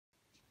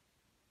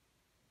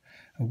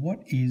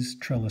What is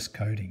Trellis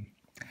coding?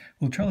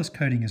 Well, Trellis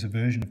coding is a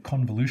version of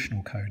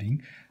convolutional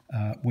coding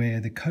where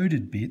the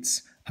coded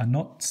bits are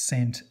not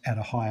sent at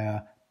a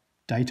higher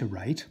data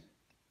rate,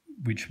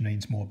 which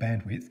means more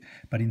bandwidth,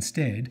 but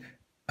instead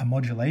a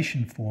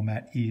modulation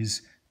format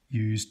is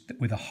used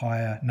with a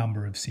higher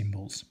number of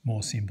symbols,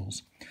 more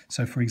symbols.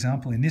 So for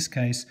example, in this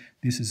case,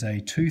 this is a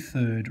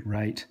 2/3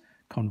 rate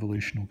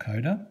convolutional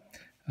coder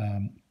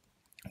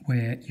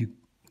where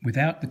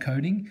without the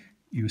coding,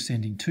 you were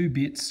sending 2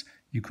 bits.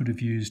 You could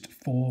have used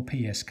 4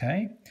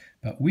 PSK,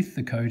 but with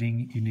the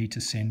coding, you need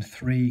to send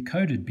 3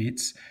 coded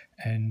bits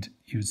and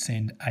you would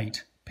send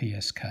 8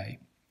 PSK.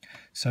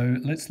 So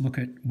let's look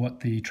at what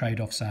the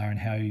trade-offs are and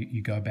how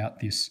you go about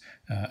this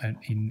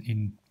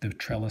in the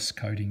Trellis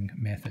coding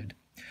method.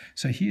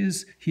 So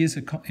here's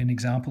an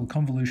example,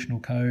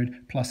 convolutional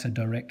code plus a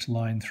direct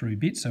line through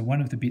bit. So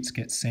one of the bits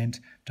gets sent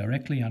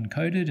directly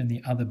uncoded and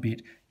the other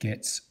bit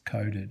gets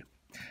coded.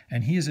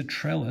 And here's a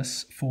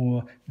trellis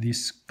for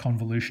this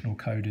convolutional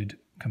coded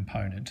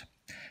component.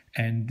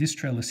 And this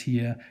trellis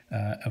here,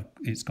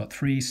 it's got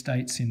 3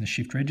 states in the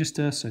shift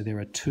register. So there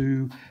are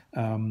two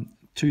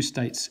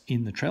states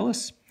in the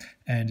trellis,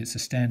 and it's a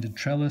standard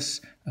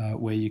trellis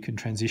where you can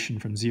transition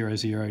from 0,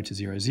 0 to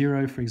 0,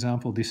 0, for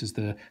example. This is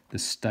the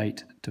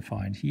state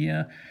defined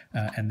here,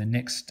 and the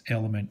next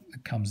element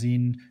that comes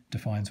in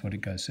defines what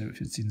it goes. So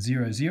if it's in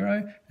 0,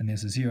 0, and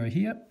there's a 0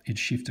 here, it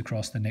shift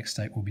across, the next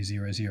state will be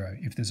 0, 0.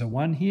 If there's a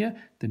 1 here,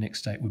 the next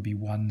state would be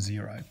 1,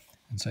 0.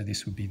 And so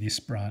this would be this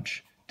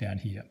branch down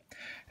here.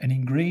 And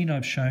in green,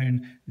 I've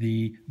shown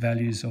the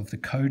values of the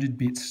coded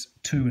bits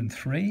 2 and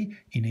 3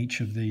 in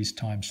each of these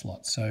time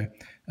slots. So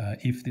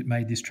if it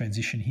made this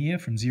transition here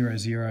from 0,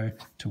 0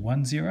 to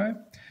 1, 0,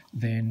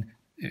 then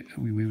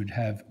we would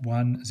have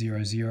 1,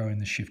 0, 0 in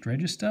the shift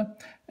register,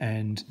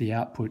 and the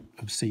output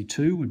of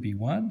C2 would be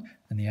 1,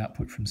 and the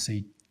output from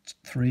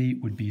C3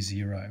 would be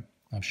 0.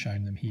 I've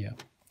shown them here.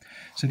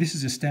 So this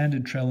is a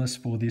standard trellis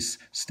for this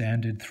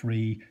standard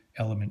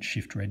 3-element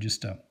shift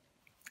register.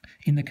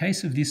 In the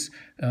case of this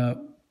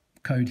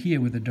code here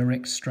with a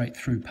direct straight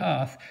through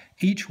path,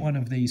 each one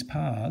of these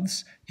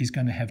paths is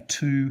going to have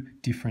 2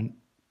 different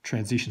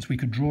transitions. We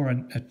could draw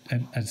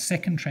a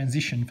second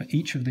transition for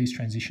each of these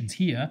transitions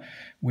here,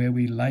 where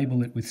we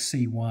label it with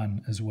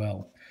C1 as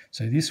well.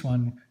 So this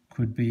one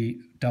could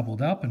be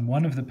doubled up, and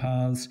one of the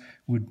paths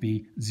would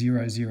be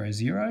 0, 0,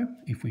 0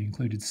 if we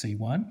included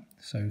C1.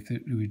 So if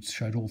we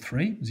showed all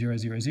 3, 0,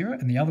 0, 0,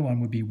 and the other one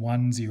would be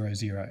 1, 0,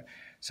 0.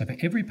 So for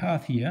every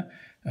path here,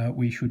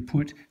 we should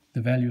put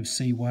the value of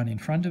C1 in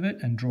front of it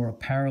and draw a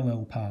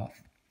parallel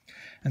path.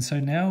 And so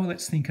now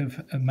let's think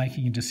of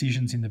making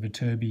decisions in the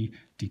Viterbi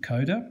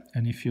decoder.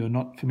 And if you're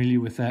not familiar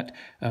with that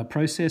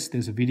process,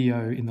 there's a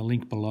video in the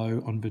link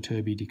below on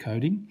Viterbi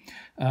decoding.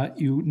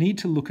 You need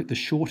to look at the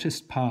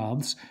shortest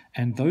paths,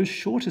 and those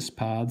shortest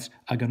paths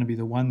are going to be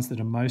the ones that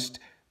are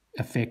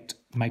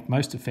make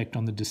most effect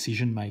on the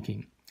decision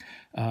making.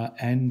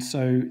 And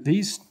so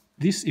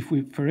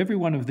for every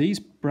one of these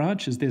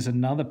branches, there's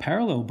another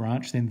parallel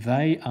branch, then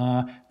they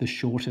are the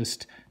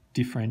shortest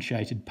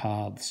differentiated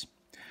paths.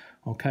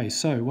 Okay,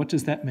 so what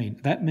does that mean?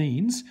 That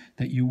means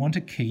that you want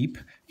to keep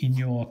in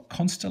your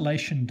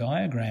constellation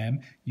diagram,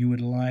 you would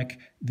like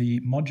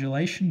the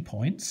modulation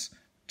points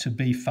to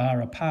be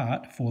far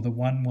apart for the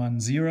 1,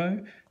 1,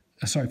 0,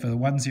 for the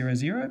 1, 0,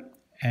 0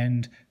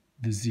 and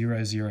the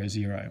 0, 0,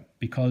 0,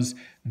 because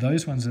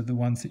those ones are the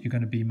ones that you're going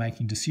to be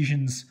making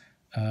decisions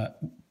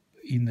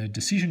in the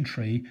decision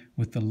tree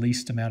with the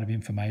least amount of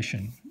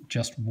information,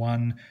 just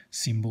one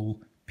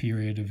symbol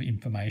period of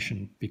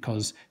information,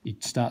 because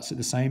it starts at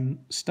the same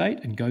state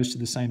and goes to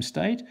the same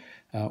state.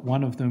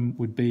 One of them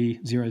would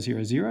be 0,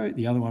 0, 0,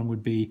 the other one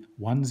would be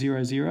 1,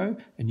 0, 0,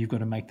 and you've got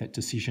to make that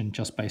decision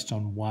just based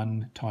on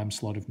one time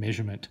slot of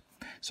measurement.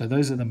 So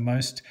those are the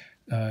most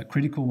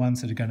critical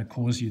ones that are going to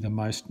cause you the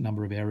most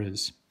number of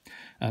errors.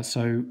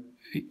 So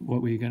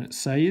what we're going to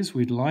say is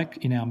we'd like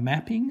in our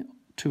mapping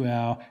to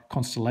our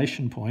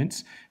constellation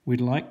points,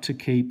 we'd like to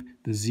keep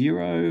the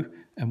 0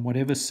 and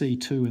whatever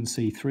C2 and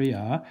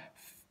C3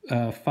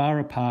 are far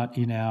apart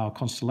in our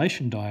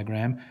constellation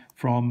diagram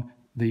from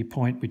the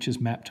point which is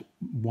mapped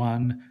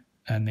 1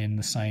 and then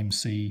the same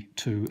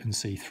C2 and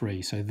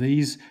C3. So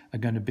these are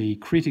going to be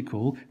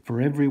critical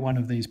for every one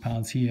of these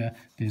paths here.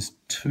 There's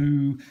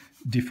 2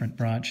 different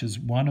branches.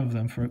 One of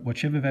them, for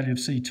whichever value of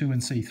C2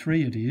 and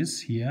C3 it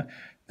is here,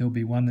 there'll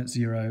be one that's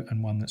 0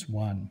 and one that's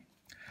 1.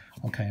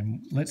 Okay,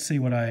 and let's see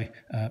what I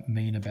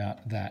mean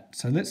about that.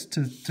 So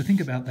to think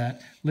about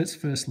that, let's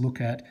first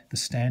look at the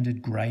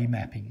standard grey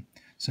mapping.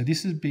 So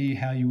this would be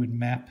how you would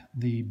map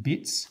the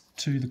bits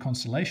to the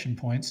constellation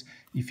points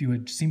if you were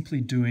simply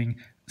doing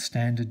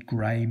standard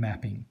grey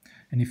mapping.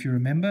 And if you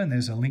remember, and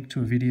there's a link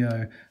to a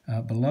video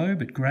below,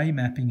 but grey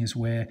mapping is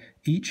where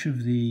each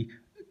of the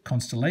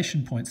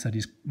constellation points that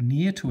is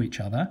near to each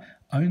other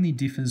only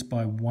differs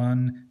by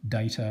one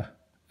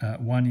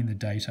in the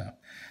data.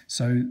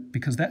 So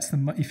because that's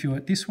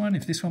if this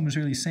one was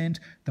really sent,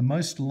 the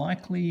most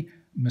likely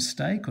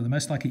mistake, or the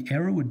most likely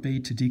error, would be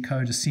to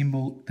decode a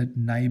symbol that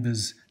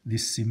neighbours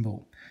this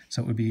symbol.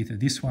 So it would be either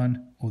this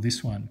one or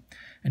this one.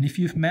 And if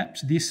you've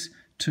mapped this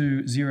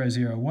to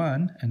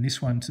 001 and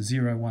this one to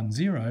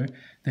 010,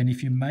 then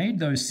if you made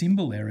those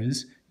symbol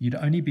errors, you'd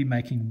only be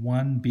making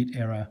 1 bit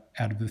error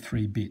out of the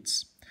 3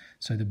 bits.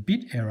 So the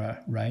bit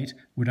error rate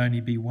would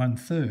only be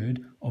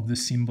 1/3 of the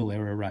symbol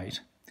error rate.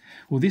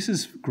 Well, this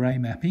is grey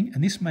mapping,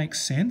 and this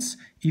makes sense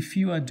if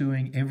you are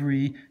doing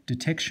every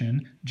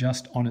detection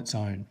just on its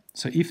own.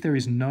 So if there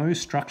is no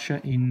structure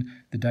in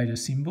the data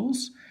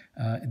symbols,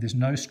 there's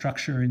no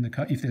structure in the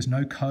code, if there's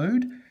no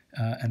code,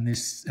 and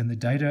the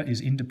data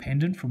is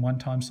independent from one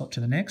time slot to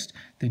the next,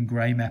 then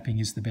grey mapping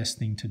is the best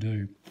thing to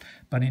do.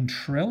 But in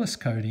Trellis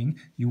coding,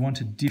 you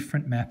want a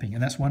different mapping,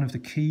 and that's one of the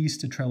keys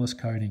to Trellis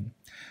coding.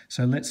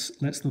 So let's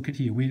look at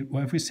here.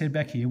 What have we said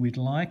back here? We'd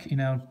like in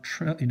our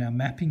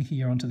mapping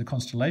here onto the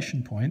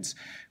constellation points,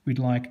 we'd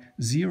like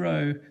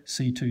 0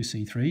 C2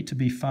 C3 to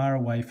be far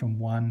away from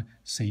 1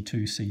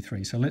 C2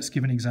 C3. So let's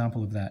give an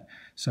example of that.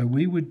 So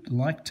we would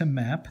like to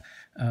map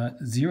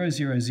 0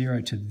 0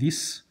 0 to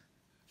this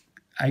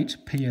 8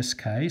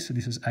 PSK, so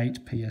this is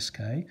 8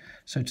 PSK.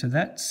 So to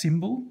that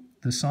symbol,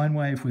 the sine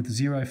wave with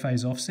 0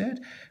 phase offset,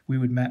 we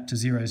would map to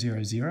 0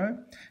 0 0,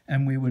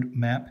 and we would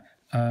map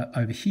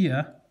over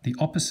here the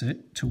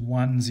opposite to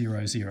 1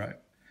 0 0,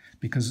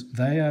 because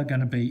they are going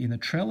to be in the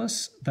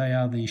trellis, they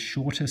are the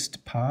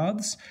shortest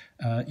paths.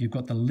 You've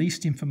got the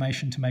least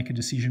information to make a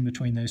decision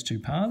between those two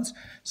paths,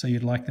 so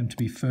you'd like them to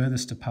be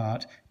furthest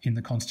apart in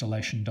the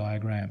constellation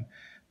diagram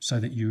so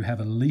that you have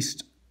a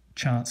least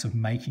chance of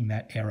making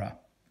that error.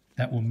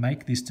 That will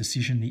make this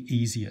decision the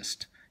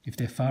easiest. If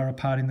they're far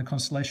apart in the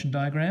constellation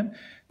diagram,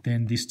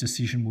 then this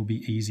decision will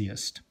be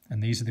easiest.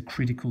 And these are the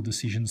critical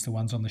decisions, the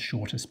ones on the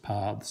shortest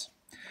paths.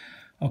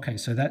 Okay,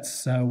 so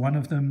that's one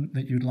of them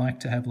that you'd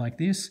like to have like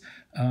this.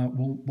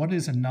 Well, what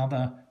is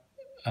another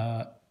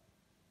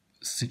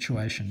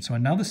situation? So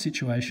another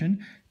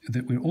situation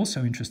that we're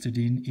also interested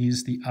in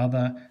is the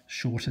other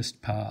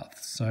shortest path.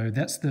 So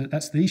that's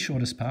the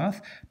shortest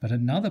path, but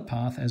another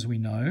path, as we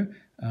know,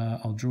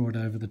 I'll draw it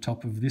over the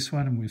top of this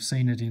one, and we've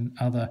seen it in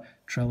other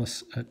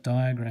trellis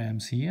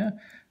diagrams here.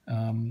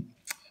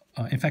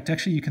 In fact,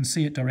 actually, you can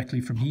see it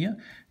directly from here.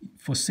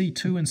 For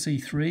C2 and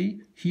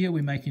C3, here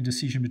we're making a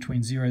decision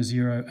between 0,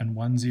 0 and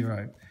 1,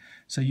 0.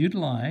 So you'd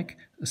like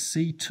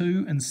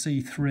C2 and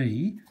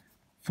C3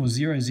 for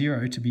 0,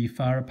 0 to be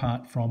far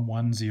apart from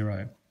 1,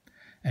 0.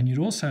 And you'd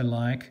also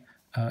like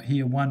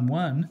here 1,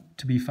 1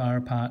 to be far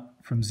apart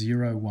from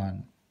 0,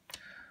 1.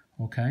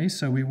 Okay,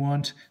 so we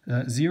want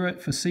 0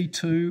 for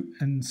C2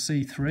 and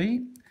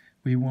C3.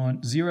 We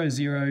want 0,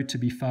 0 to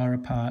be far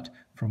apart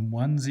from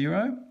 1,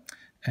 0.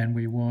 And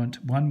we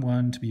want 1,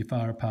 1 to be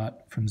far apart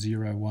from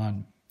 0,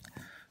 1.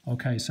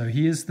 Okay, so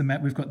here's the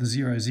map. We've got the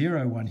 0,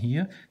 0, 1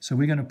 here. So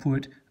we're going to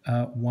put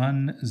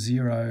 1,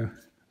 0,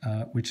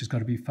 which has got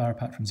to be far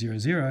apart from 0,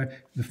 0.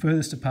 The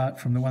furthest apart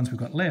from the ones we've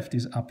got left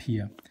is up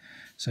here.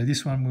 So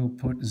this one we'll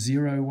put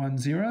 0, 1,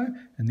 0,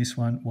 and this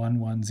one 1,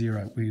 1,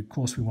 0. Of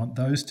course, we want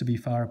those to be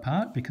far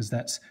apart because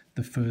that's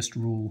the first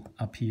rule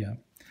up here.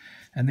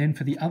 And then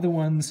for the other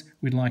ones,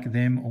 we'd like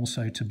them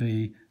also to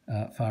be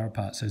far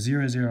apart. So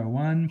 0, 0,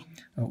 1,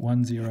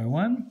 1, 0,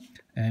 1,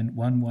 and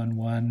 1, 1,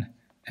 1,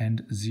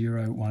 and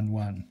 0, 1,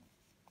 1.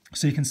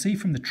 So you can see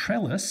from the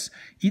trellis,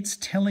 it's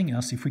telling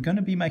us if we're going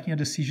to be making our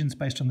decisions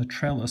based on the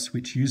trellis,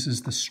 which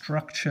uses the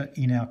structure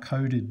in our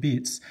coded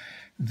bits,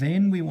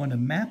 then we want a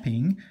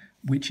mapping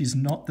which is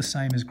not the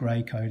same as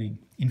grey coding.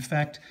 In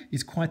fact,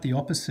 it's quite the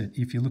opposite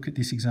if you look at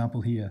this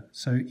example here.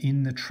 So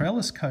in the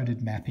trellis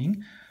coded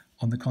mapping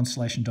on the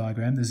constellation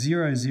diagram, the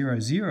 0, 0,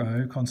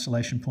 0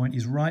 constellation point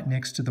is right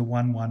next to the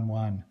 1, 1,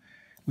 1,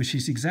 which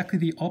is exactly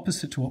the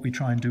opposite to what we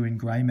try and do in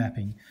grey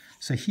mapping.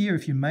 So here,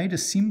 if you made a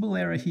symbol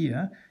error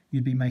here,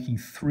 you'd be making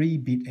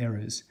 3-bit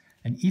errors.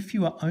 And if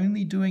you are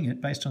only doing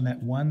it based on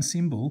that one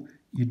symbol,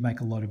 you'd make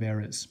a lot of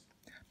errors.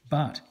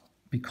 But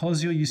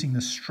because you're using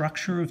the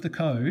structure of the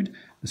code,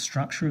 the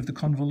structure of the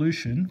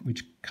convolution,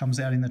 which comes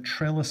out in the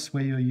trellis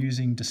where you're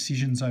using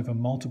decisions over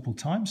multiple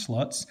time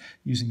slots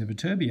using the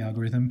Viterbi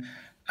algorithm,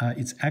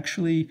 it's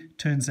actually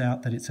turns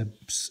out that it's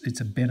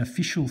a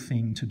beneficial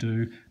thing to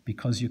do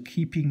because you're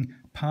keeping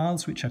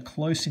paths which are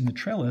close in the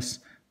trellis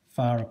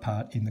far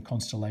apart in the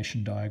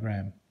constellation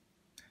diagram.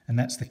 And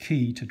that's the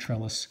key to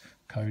trellis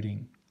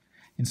coding.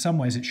 In some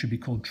ways, it should be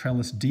called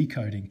trellis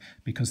decoding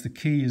because the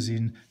key is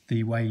in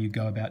the way you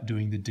go about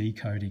doing the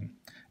decoding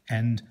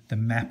and the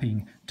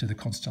mapping to the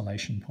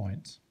constellation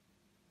points.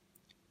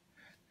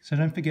 So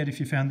don't forget, if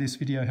you found this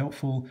video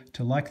helpful,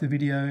 to like the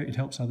video. It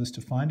helps others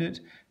to find it,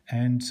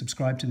 and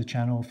subscribe to the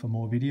channel for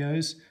more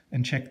videos,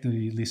 and check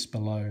the list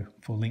below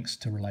for links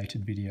to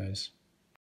related videos.